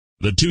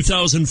The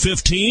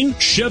 2015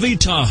 Chevy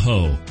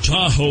Tahoe.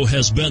 Tahoe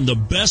has been the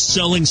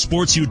best-selling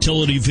sports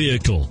utility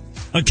vehicle,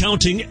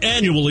 accounting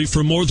annually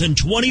for more than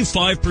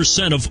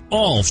 25% of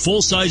all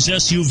full-size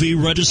SUV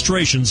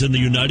registrations in the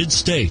United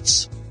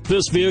States.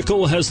 This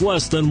vehicle has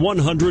less than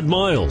 100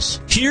 miles.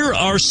 Here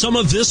are some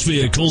of this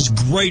vehicle's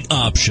great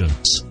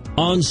options: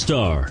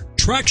 OnStar,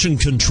 traction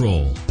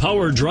control,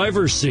 power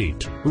driver's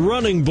seat,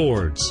 running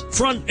boards,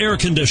 front air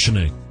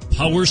conditioning,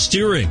 power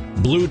steering,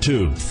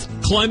 Bluetooth,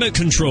 climate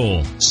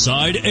control,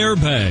 side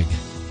airbag,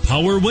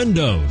 power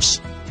windows.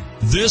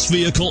 This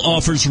vehicle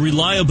offers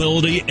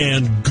reliability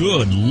and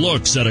good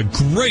looks at a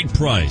great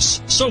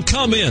price. So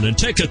come in and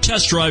take a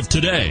test drive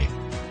today.